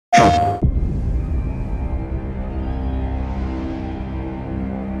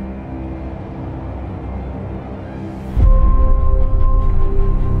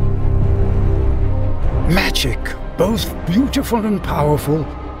beautiful and powerful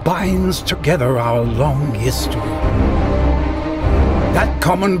binds together our long history. That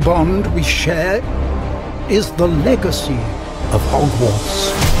common bond we share is the legacy of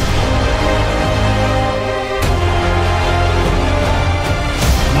Hogwarts.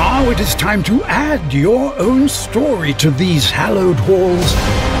 Now it is time to add your own story to these hallowed halls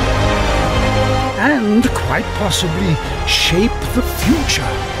and, quite possibly, shape the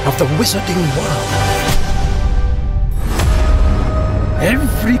future of the wizarding world.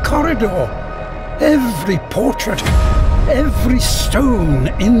 Every corridor, every portrait, every stone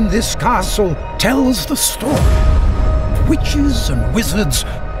in this castle tells the story of witches and wizards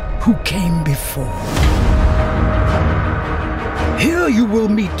who came before. Here you will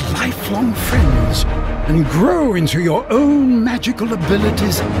meet lifelong friends and grow into your own magical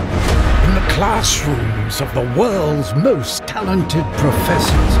abilities in the classrooms of the world's most talented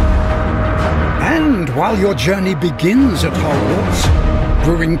professors. And while your journey begins at Hogwarts,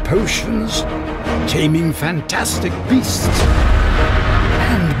 brewing potions, taming fantastic beasts,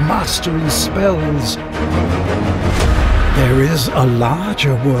 and mastering spells, there is a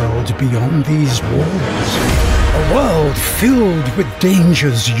larger world beyond these walls. A world filled with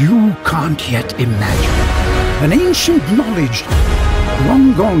dangers you can't yet imagine. An ancient knowledge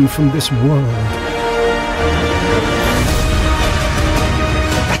long gone from this world.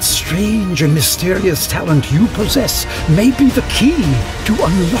 That strange and mysterious talent you possess may be the key to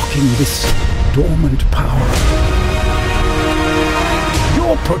unlocking this dormant power.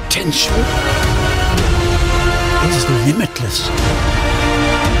 Your potential is limitless.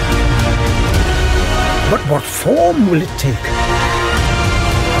 But what form will it take?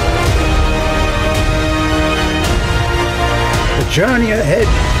 The journey ahead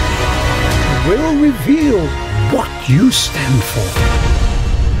will reveal what you stand for.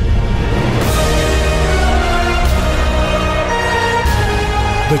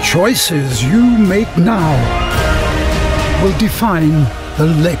 The choices you make now will define the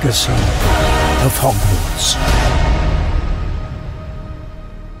legacy of Hogwarts.